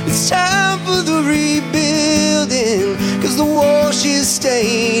ceiling. It's time for the rebuilding, 'cause the walls just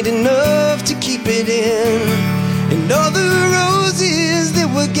ain't enough to keep it in. And all the roses that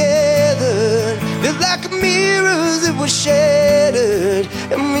were gathered, they're like mirrors that were shattered,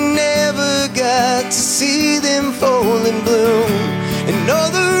 and we never got to see them fall in bloom. And all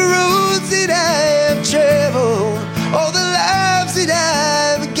the roads that I have traveled, all the lives that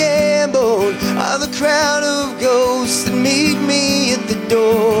I've gambled, are the crowd of ghosts that meet me at the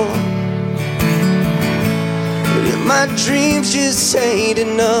door. But if my dreams just ain't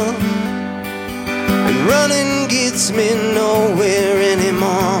enough, and running gets me nowhere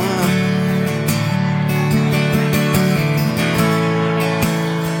anymore.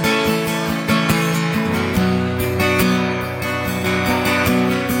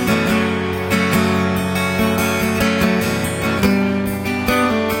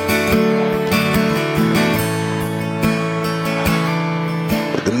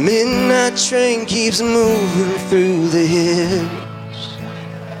 The midnight train keeps moving through the hills.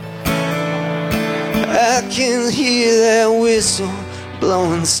 I can hear that whistle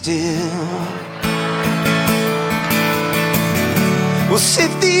blowing still. We'll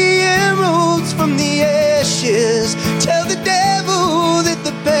sift the emeralds from the ashes, tell the devil that the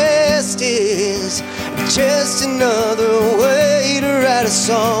was just another way to write a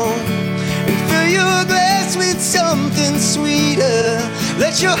song. And fill your glass with something sweeter.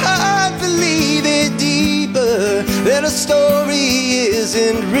 Let your heart believe it deeper, that a story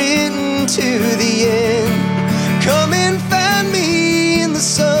isn't written to the end. Come and find me in the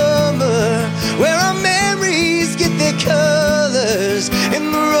summer, where our memories get their colors,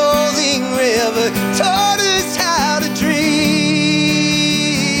 and the rolling river taught us how to dream.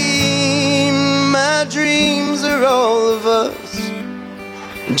 My dreams are all of us,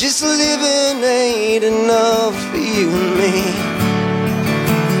 just living ain't enough for you and me.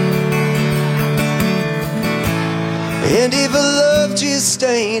 And if love just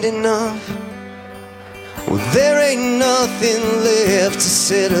ain't enough, well, there ain't nothing left to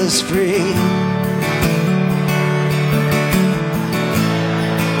set us free.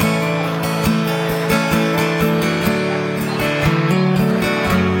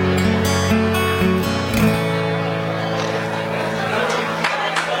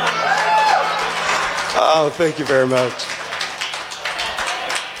 Oh, thank you very much.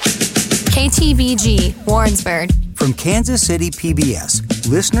 KTVG, Warrensburg. From Kansas City PBS,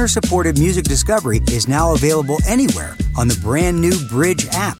 listener-supported music discovery is now available anywhere on the brand new Bridge app.